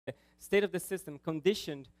state of the system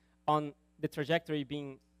conditioned on the trajectory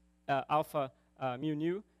being alpha mu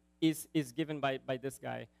nu is given by this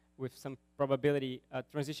guy with some probability,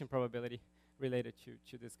 transition probability related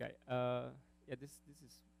to this guy. Yeah, this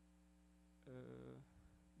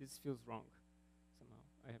feels wrong somehow.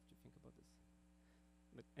 I have to think about this.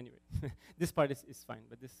 But anyway, this part is fine,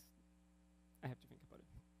 but this, I have to think about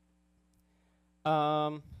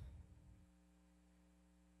it.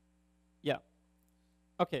 Yeah,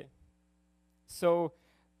 okay. So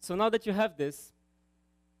now that you have this,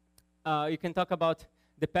 you can talk about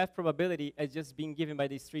the path probability as just being given by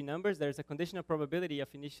these three numbers. There's a conditional probability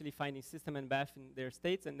of initially finding system and BAF in their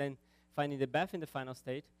states, and then finding the BAF in the final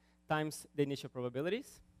state, times the initial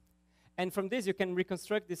probabilities. And from this, you can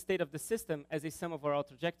reconstruct the state of the system as a sum over all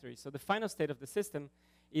trajectories. So the final state of the system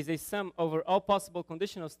is a sum over all possible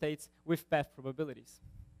conditional states with path probabilities.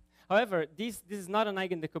 However, this is not an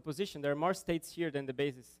eigendecomposition. There are more states here than the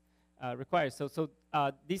basis requires. So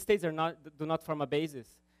these states do not form a basis.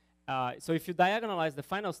 So if you diagonalize the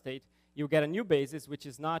final state, you get a new basis, which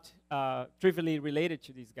is not trivially related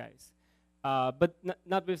to these guys. But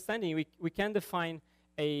notwithstanding, we can define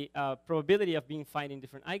a probability of being found in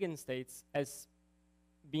different eigenstates as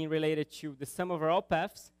being related to the sum over all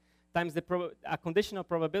paths times a conditional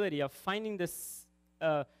probability of finding this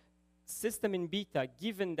system in beta,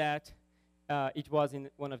 given that it was in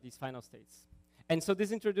one of these final states. And so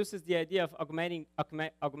this introduces the idea of augmenting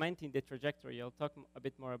the trajectory. I'll talk a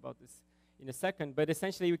bit more about this in a second. But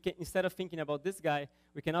essentially, we can, instead of thinking about this guy,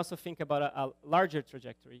 we can also think about a larger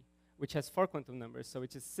trajectory, which has 4 quantum numbers. So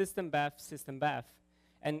which is system BAF.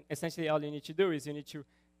 And essentially, all you need to do is you need to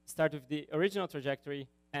start with the original trajectory,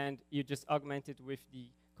 and you just augment it with the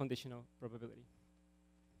conditional probability.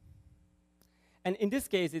 And in this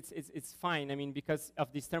case, it's fine. I mean, because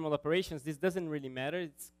of these thermal operations, this doesn't really matter.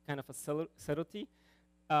 It's kind of a subtlety.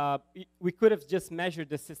 We could have just measured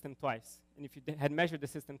the system twice. And if you had measured the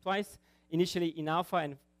system twice, initially in alpha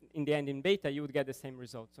and in the end in beta, you would get the same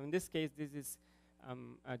result. So in this case, this is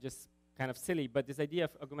just kind of silly. But this idea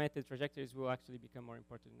of augmented trajectories will actually become more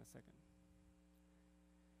important in a second.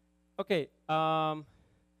 OK,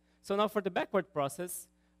 so now for the backward process,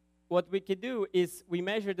 what we could do is we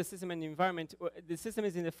measure the system and the environment. The system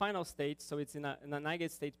is in the final state, so it's in an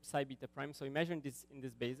eigenstate psi beta prime. So we measure this in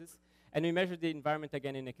this basis. And we measure the environment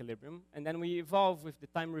again in equilibrium. And then we evolve with the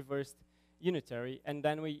time-reversed unitary. And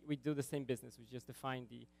then we do the same business. We just define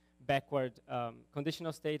the backward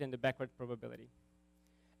conditional state and the backward probability.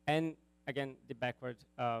 And again, the backward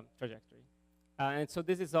trajectory. And so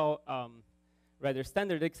this is all rather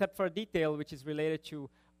standard, except for a detail which is related to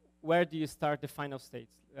where do you start the final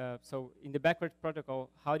states. So in the backward protocol,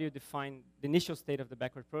 how do you define the initial state of the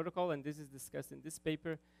backward protocol? And this is discussed in this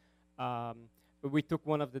paper. But we took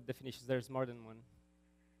one of the definitions. There's more than one.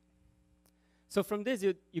 So from this,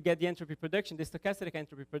 you get the entropy prediction. The stochastic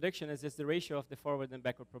entropy prediction is just the ratio of the forward and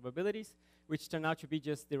backward probabilities, which turn out to be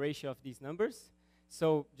just the ratio of these numbers.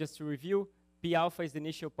 So just to review, P alpha is the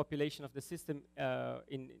initial population of the system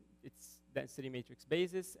in its density matrix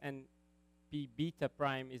basis, and P beta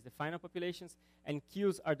prime is the final populations, and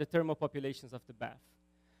Q's are the thermal populations of the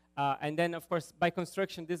BAF. And then, of course, by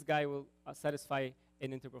construction, this guy will satisfy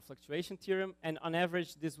an integral fluctuation theorem, and on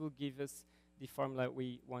average, this will give us the formula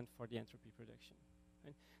we want for the entropy prediction.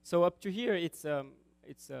 Right? So up to here, it's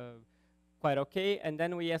quite okay, and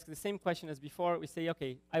then we ask the same question as before. We say,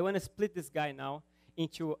 okay, I want to split this guy now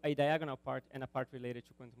into a diagonal part and a part related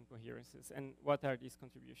to quantum coherences, and what are these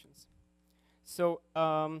contributions? So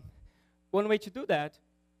one way to do that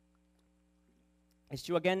is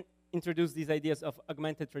to, again, introduce these ideas of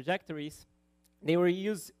augmented trajectories. They were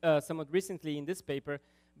used somewhat recently in this paper,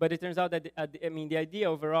 but it turns out that the idea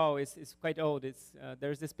overall is quite old.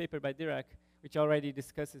 There's this paper by Dirac, which already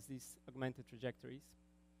discusses these augmented trajectories.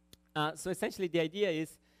 So essentially, the idea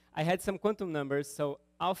is I had some quantum numbers, so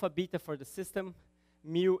alpha, beta for the system,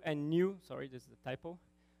 mu and nu, sorry, this is a typo,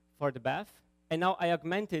 for the BAF. And now I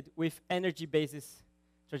augmented with energy basis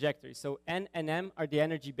trajectories. So n and m are the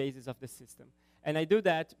energy basis of the system. And I do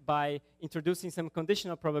that by introducing some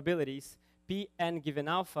conditional probabilities, Pn given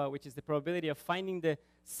alpha, which is the probability of finding the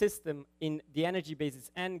system in the energy basis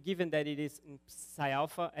n, given that it is in psi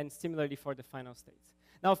alpha, and similarly for the final states.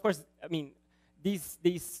 Now, of course, I mean,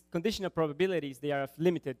 these conditional probabilities, they are of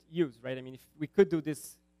limited use, right? I mean, if we could do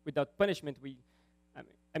this without punishment,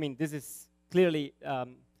 I mean, this is clearly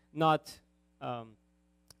not,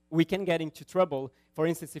 we can get into trouble. For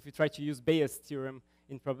instance, if you try to use Bayes' theorem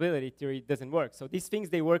in probability theory, it doesn't work. So these things,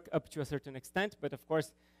 they work up to a certain extent, but of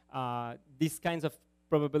course, these kinds of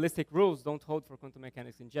probabilistic rules don't hold for quantum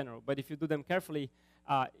mechanics in general. But if you do them carefully,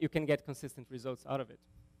 you can get consistent results out of it.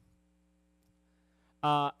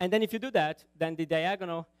 And then if you do that, then the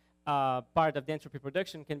diagonal part of the entropy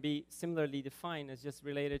production can be similarly defined as just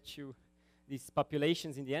related to these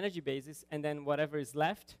populations in the energy basis, and then whatever is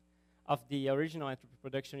left of the original entropy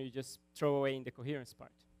production, you just throw away in the coherence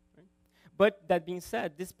part. Right? But that being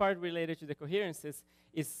said, this part related to the coherences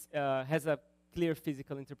has a clear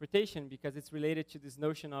physical interpretation because it's related to this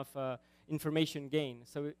notion of information gain.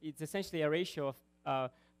 So it's essentially a ratio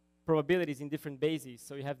of probabilities in different bases.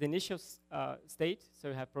 So you have the initial state, so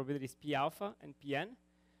you have probabilities P alpha and Pn,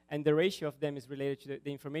 and the ratio of them is related to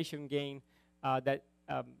the information gain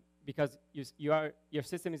because your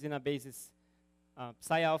system is in a basis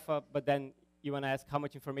psi alpha, but then you want to ask how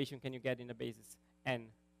much information can you get in a basis n,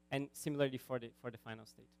 and similarly for the final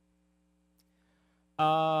state.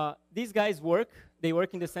 These guys work. They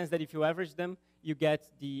work in the sense that if you average them, you get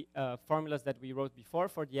the formulas that we wrote before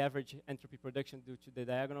for the average entropy production due to the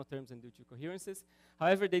diagonal terms and due to coherences.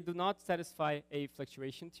 However, they do not satisfy a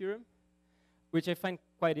fluctuation theorem, which I find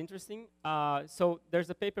quite interesting. So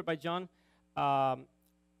there's a paper by John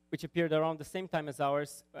which appeared around the same time as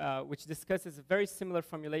ours, which discusses a very similar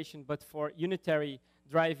formulation, but for unitary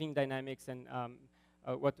driving dynamics and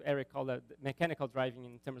what Eric called mechanical driving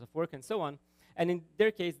in terms of work and so on. And in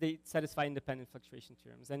their case, they satisfy independent fluctuation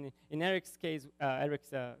theorems. And in Eric's case,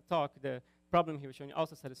 Eric's talk, the problem he was showing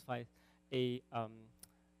also satisfies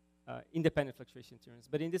independent fluctuation theorems.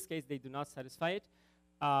 But in this case, they do not satisfy it.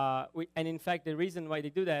 And in fact, the reason why they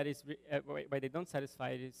do that is, why they don't satisfy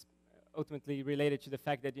it is ultimately related to the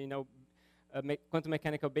fact that, quantum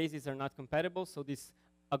mechanical bases are not compatible, so these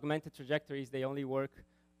augmented trajectories, they only work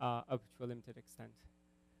up to a limited extent.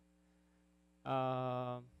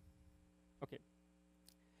 Okay.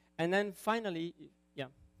 And then finally,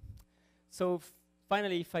 So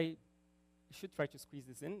finally, if I should try to squeeze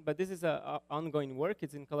this in, but this is a ongoing work.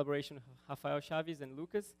 It's in collaboration with Rafael Chaves and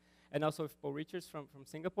Lucas, and also with Paul Richards from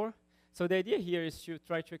Singapore. So the idea here is to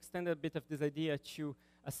try to extend a bit of this idea to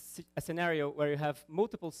a scenario where you have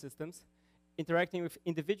multiple systems interacting with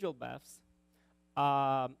individual baths,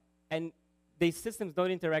 and these systems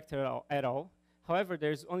don't interact at all. However,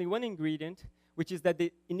 there's only one ingredient, which is that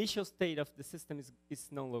the initial state of the system is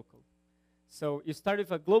non-local. So you start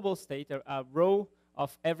with a global state, a row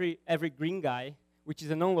of every green guy, which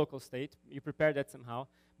is a non-local state. You prepare that somehow,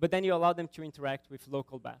 but then you allow them to interact with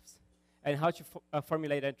local baths, and how to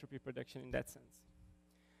formulate entropy production in that sense.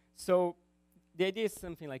 So the idea is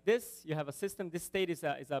something like this. You have a system. This state is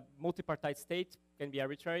a multipartite state, can be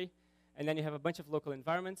arbitrary, and then you have a bunch of local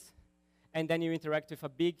environments, and then you interact with a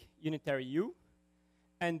big unitary U,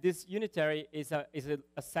 and this unitary is a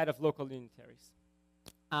set of local unitaries.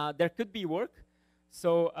 There could be work.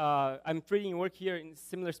 So I'm treating work here in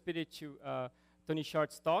similar spirit to Tony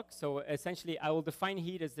Short's talk. So essentially, I will define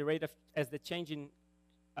heat as the change in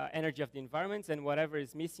energy of the environments, and whatever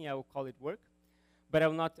is missing, I will call it work. But I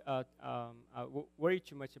will not worry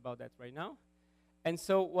too much about that right now. And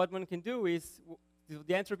so what one can do is,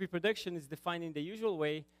 the entropy production is defined in the usual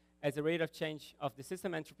way as a rate of change of the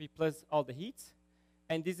system entropy plus all the heats.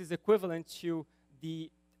 And this is equivalent to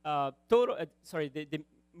the the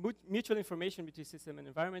mutual information between system and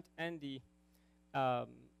environment and the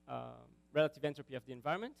relative entropy of the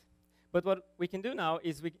environment. But what we can do now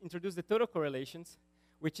is we introduce the total correlations,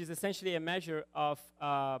 which is essentially a measure of,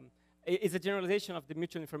 it's a generalization of the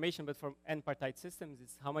mutual information, but for n-partite systems,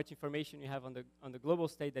 it's how much information you have on the global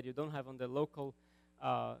state that you don't have on the local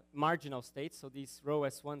marginal states. So these rho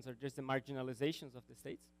S1s are just the marginalizations of the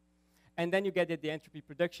states. And then you get that the entropy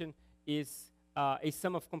production is a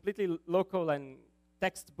sum of completely local and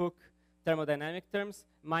textbook thermodynamic terms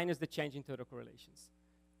minus the change in total correlations.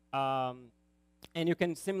 And you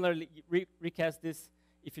can similarly recast this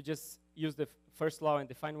if you just use the first law and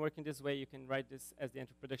define work in this way. You can write this as the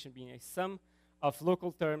entropy production being a sum of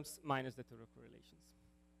local terms minus the total correlations.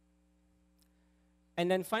 And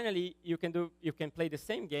then finally, you can play the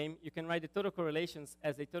same game. You can write the total correlations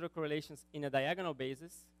as the total correlations in a diagonal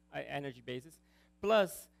basis, energy basis,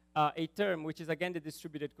 plus a term which is again the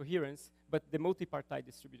distributed coherence, but the multipartite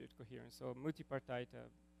distributed coherence. So multipartite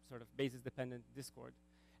sort of basis-dependent discord.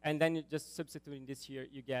 And then you just substituting this here,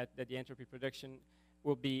 you get that the entropy production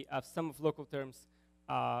will be a sum of local terms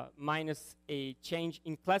minus a change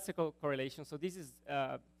in classical correlation. So this is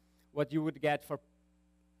what you would get for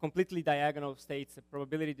completely diagonal states,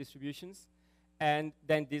 probability distributions. And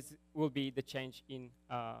then this will be the change in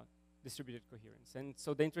distributed coherence. And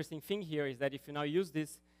so the interesting thing here is that if you now use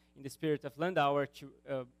this in the spirit of Landauer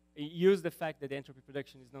to use the fact that the entropy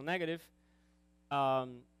production is non-negative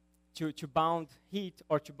to bound heat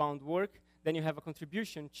or to bound work, then you have a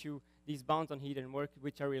contribution to these bounds on heat and work,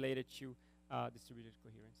 which are related to distributed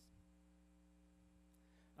coherence.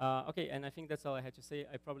 Okay, and I think that's all I had to say.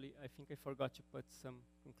 I think I forgot to put some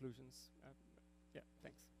conclusions. Yeah,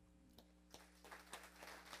 thanks.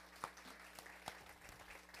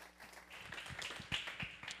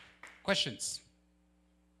 Questions?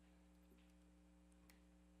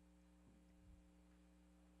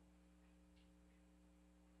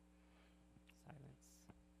 Silence.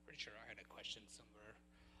 Pretty sure I had a question somewhere.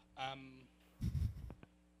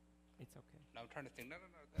 It's okay. Now I'm trying to think. No.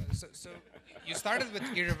 So you started with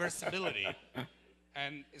irreversibility,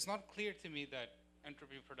 and it's not clear to me that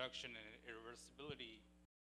entropy production and irreversibility